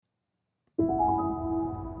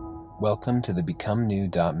Welcome to the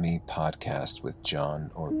BecomeNew.me podcast with John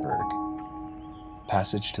Ortberg.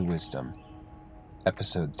 Passage to Wisdom,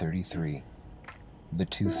 Episode 33, The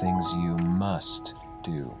Two Things You Must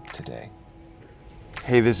Do Today.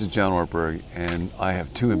 Hey, this is John Ortberg, and I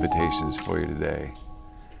have two invitations for you today.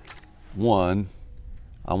 One,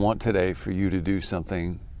 I want today for you to do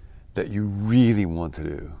something that you really want to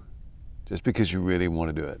do, just because you really want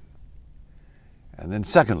to do it. And then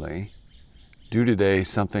secondly, do today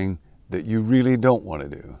something that you really don't want to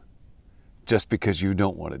do, just because you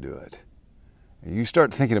don't want to do it. And you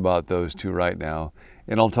start thinking about those two right now,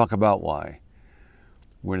 and I'll talk about why.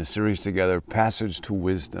 We're in a series together, Passage to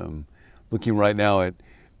Wisdom, looking right now at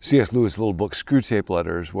C.S. Lewis' little book, Screwtape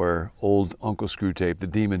Letters, where old Uncle Screwtape, the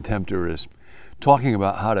demon tempter, is talking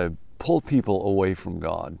about how to pull people away from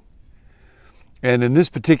God. And in this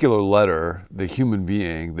particular letter, the human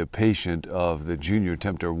being, the patient of the junior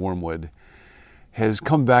tempter Wormwood, has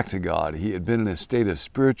come back to God. He had been in a state of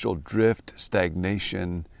spiritual drift,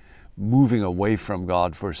 stagnation, moving away from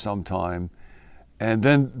God for some time. And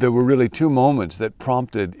then there were really two moments that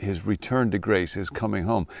prompted his return to grace, his coming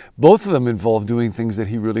home. Both of them involved doing things that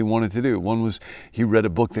he really wanted to do. One was he read a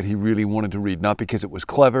book that he really wanted to read, not because it was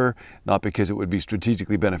clever, not because it would be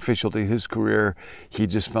strategically beneficial to his career. He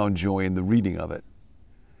just found joy in the reading of it.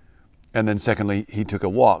 And then secondly, he took a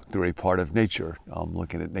walk through a part of nature. I'm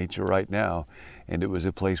looking at nature right now, and it was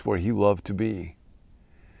a place where he loved to be.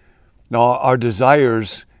 Now, our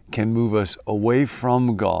desires can move us away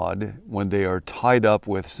from God when they are tied up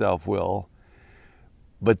with self-will,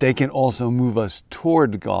 but they can also move us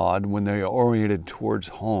toward God when they are oriented towards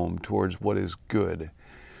home, towards what is good.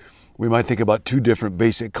 We might think about two different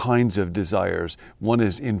basic kinds of desires. One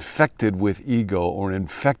is infected with ego or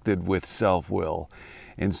infected with self-will.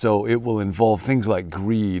 And so it will involve things like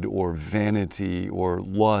greed or vanity or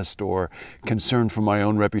lust or concern for my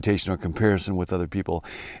own reputation or comparison with other people.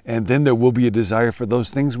 And then there will be a desire for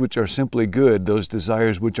those things which are simply good, those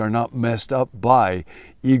desires which are not messed up by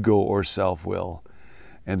ego or self-will,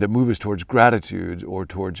 and that move us towards gratitude or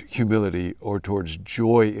towards humility or towards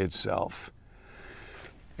joy itself.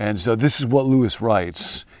 And so this is what Lewis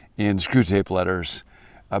writes in Screwtape Letters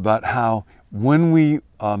about how when we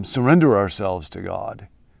surrender ourselves to God,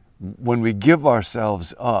 when we give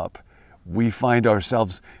ourselves up, we find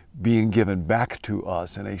ourselves being given back to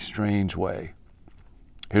us in a strange way.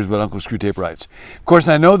 Here's what Uncle Screwtape writes. Of course,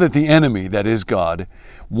 I know that the enemy, that is God,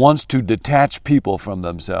 wants to detach people from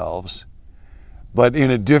themselves, but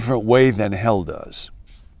in a different way than hell does.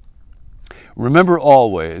 Remember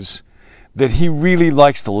always that he really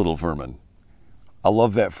likes the little vermin. I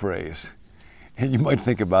love that phrase. And you might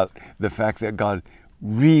think about the fact that God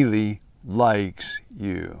really likes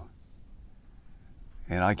you.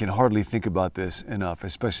 And I can hardly think about this enough,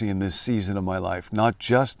 especially in this season of my life. Not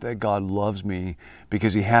just that God loves me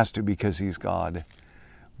because he has to, because he's God,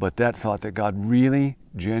 but that thought that God really,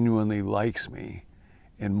 genuinely likes me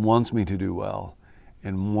and wants me to do well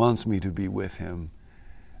and wants me to be with him.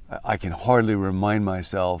 I can hardly remind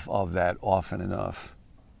myself of that often enough.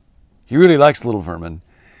 He really likes little vermin,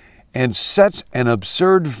 and sets an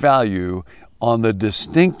absurd value on the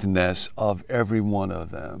distinctness of every one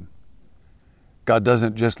of them. God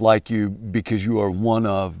doesn't just like you because you are one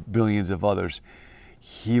of billions of others.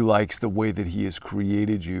 He likes the way that he has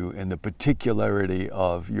created you and the particularity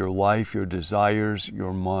of your life, your desires,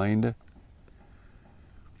 your mind.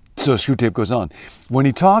 So Screwtape goes on. When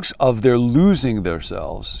he talks of their losing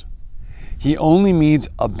themselves, he only means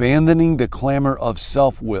abandoning the clamor of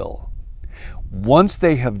self-will. Once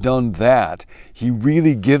they have done that, he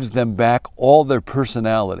really gives them back all their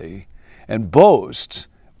personality and boasts,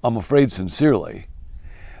 I'm afraid sincerely,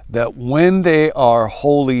 that when they are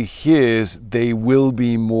wholly his, they will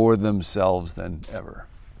be more themselves than ever.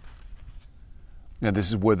 Now, this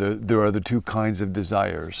is where there are the two kinds of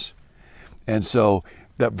desires. And so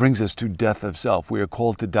that brings us to death of self. We are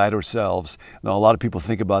called to die to ourselves. Now, a lot of people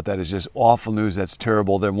think about that as just awful news. That's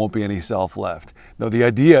terrible. There won't be any self left. No, the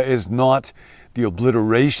idea is not the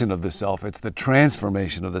obliteration of the self. It's the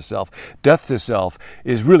transformation of the self. Death to self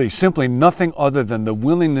is really simply nothing other than the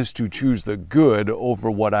willingness to choose the good over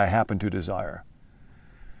what I happen to desire.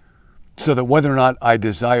 So that whether or not I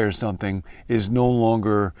desire something is no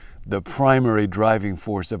longer the primary driving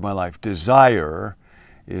force of my life. Desire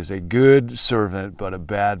is a good servant but a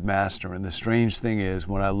bad master. And the strange thing is,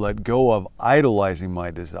 when I let go of idolizing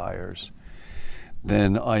my desires,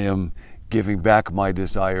 then I am giving back my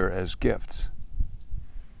desire as gifts.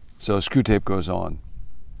 So Screwtape goes on.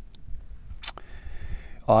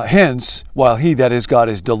 Hence, while he, that is God,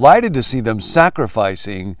 is delighted to see them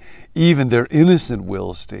sacrificing even their innocent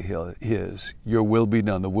wills to his, your will be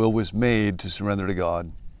done. The will was made to surrender to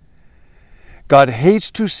God. God hates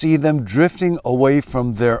to see them drifting away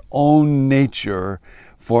from their own nature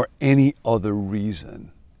for any other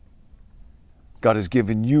reason. God has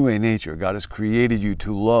given you a nature. God has created you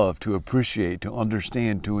to love, to appreciate, to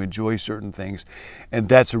understand, to enjoy certain things. And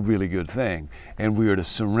that's a really good thing. And we are to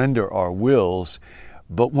surrender our wills.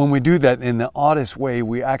 But when we do that in the oddest way,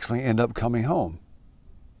 we actually end up coming home.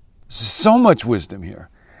 So much wisdom here.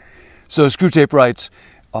 So Screwtape writes,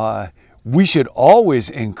 we should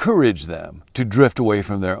always encourage them to drift away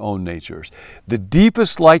from their own natures. The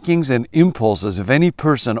deepest likings and impulses of any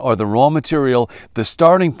person are the raw material, the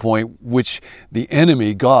starting point which the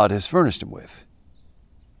enemy, God, has furnished him with.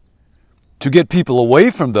 To get people away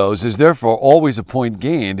from those is therefore always a point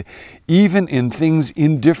gained. Even in things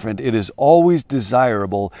indifferent, it is always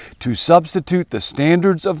desirable to substitute the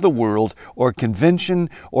standards of the world or convention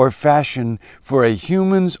or fashion for a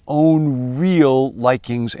human's own real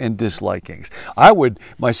likings and dislikings. I would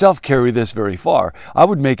myself carry this very far. I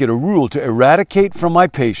would make it a rule to eradicate from my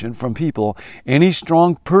patient, from people, any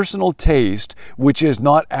strong personal taste which is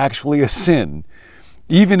not actually a sin,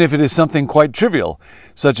 even if it is something quite trivial,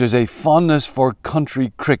 such as a fondness for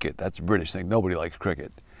country cricket. That's a British thing. Nobody likes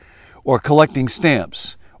cricket. Or collecting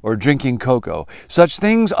stamps, or drinking cocoa. Such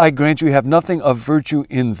things, I grant you, have nothing of virtue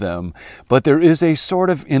in them, but there is a sort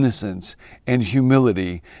of innocence and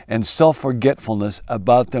humility and self-forgetfulness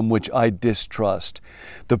about them which I distrust.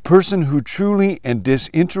 The person who truly and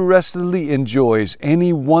disinterestedly enjoys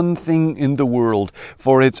any one thing in the world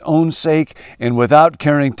for its own sake and without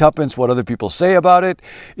caring tuppence what other people say about it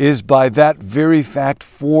is by that very fact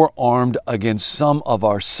forearmed against some of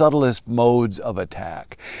our subtlest modes of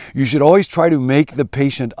attack. You should always try to make the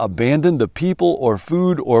patient abandon the people or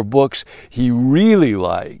food or books he really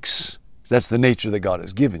likes. That's the nature that God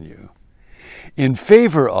has given you, in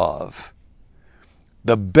favor of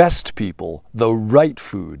the best people, the right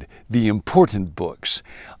food, the important books.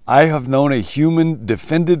 I have known a human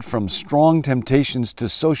defended from strong temptations to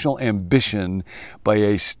social ambition by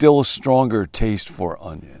a still stronger taste for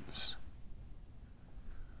onions.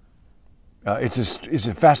 It's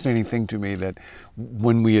a fascinating thing to me that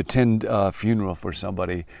when we attend a funeral for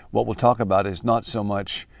somebody, what we'll talk about is not so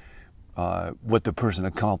much what the person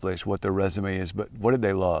accomplished, what their resume is, but what did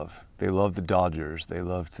they love? They love the Dodgers. They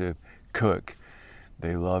love to cook.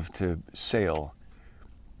 They love to sail.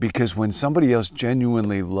 Because when somebody else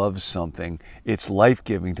genuinely loves something, it's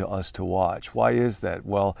life-giving to us to watch. Why is that?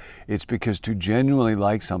 Well, it's because to genuinely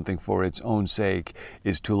like something for its own sake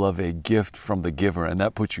is to love a gift from the giver, and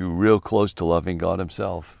that puts you real close to loving God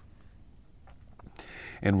himself.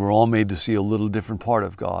 And we're all made to see a little different part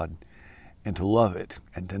of God and to love it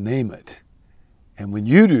and to name it. And when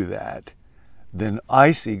you do that, then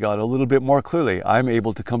I see God a little bit more clearly. I'm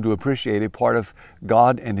able to come to appreciate a part of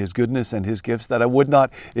God and his goodness and his gifts that I would not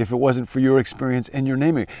if it wasn't for your experience and your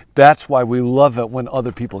naming. That's why we love it when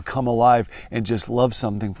other people come alive and just love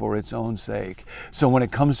something for its own sake. So when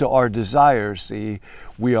it comes to our desires, see,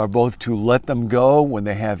 we are both to let them go when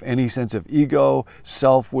they have any sense of ego,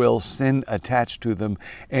 self-will, sin attached to them,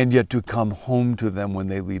 and yet to come home to them when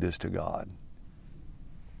they lead us to God.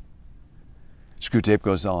 Screwtape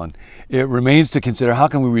goes on. It remains to consider how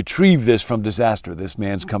can we retrieve this from disaster, this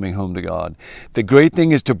man's coming home to God. The great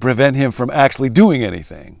thing is to prevent him from actually doing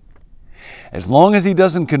anything. As long as he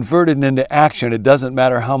doesn't convert it into action, it doesn't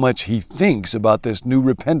matter how much he thinks about this new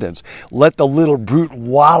repentance. Let the little brute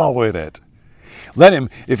wallow in it. Let him,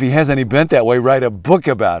 if he has any bent that way, write a book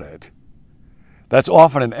about it. That's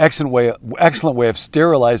often an excellent way of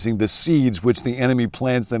sterilizing the seeds which the enemy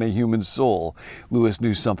plants in a human soul. Lewis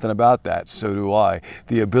knew something about that. So do I.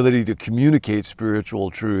 The ability to communicate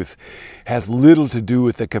spiritual truth has little to do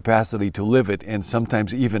with the capacity to live it, and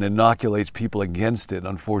sometimes even inoculates people against it.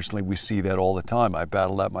 Unfortunately, we see that all the time. I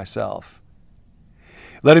battle that myself.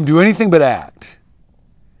 Let him do anything but act.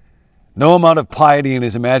 No amount of piety in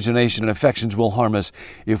his imagination and affections will harm us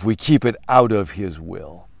if we keep it out of his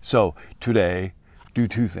will. So today, do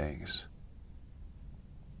two things.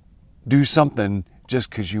 Do something just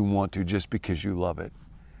because you want to, just because you love it.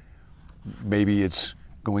 Maybe it's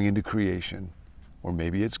going into creation, or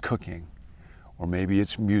maybe it's cooking, or maybe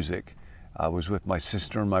it's music. I was with my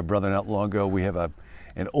sister and my brother not long ago. We have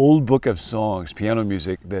an old book of songs, piano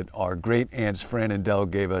music, that our great aunts Fran and Del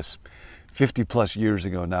gave us 50 plus years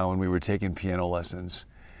ago now when we were taking piano lessons.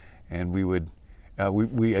 And we would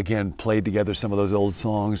we again played together some of those old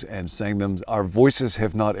songs and sang them. Our voices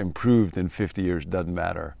have not improved in 50 years, doesn't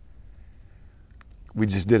matter. We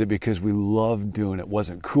just did it because we loved doing it. It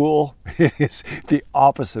wasn't cool. It is the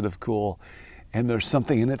opposite of cool. And there's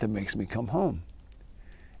something in it that makes me come home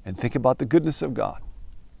and think about the goodness of God.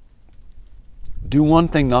 Do one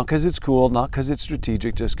thing, not because it's cool, not because it's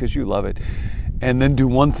strategic, just because you love it. And then do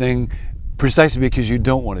one thing precisely because you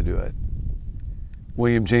don't want to do it.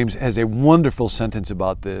 William James has a wonderful sentence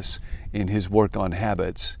about this in his work on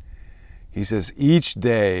habits. He says, each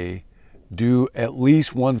day do at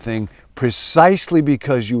least one thing precisely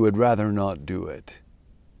because you would rather not do it,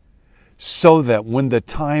 so that when the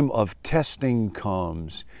time of testing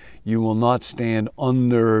comes, you will not stand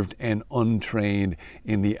unnerved and untrained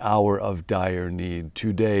in the hour of dire need.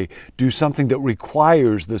 Today, do something that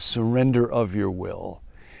requires the surrender of your will,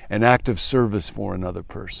 an act of service for another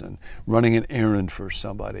person, running an errand for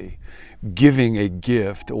somebody, giving a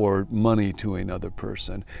gift or money to another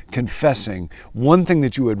person, confessing one thing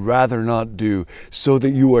that you would rather not do, so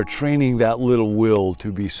that you are training that little will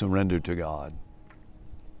to be surrendered to God.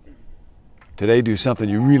 Today, do something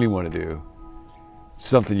you really want to do,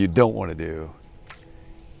 something you don't want to do.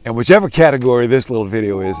 And whichever category this little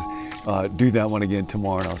video is, do that one again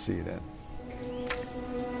tomorrow, and I'll see you then.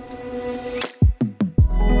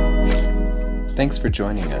 Thanks for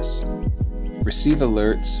joining us. Receive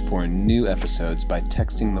alerts for new episodes by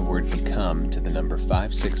texting the word BECOME to the number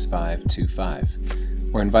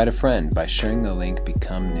 56525, or invite a friend by sharing the link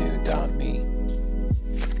becomenew.me.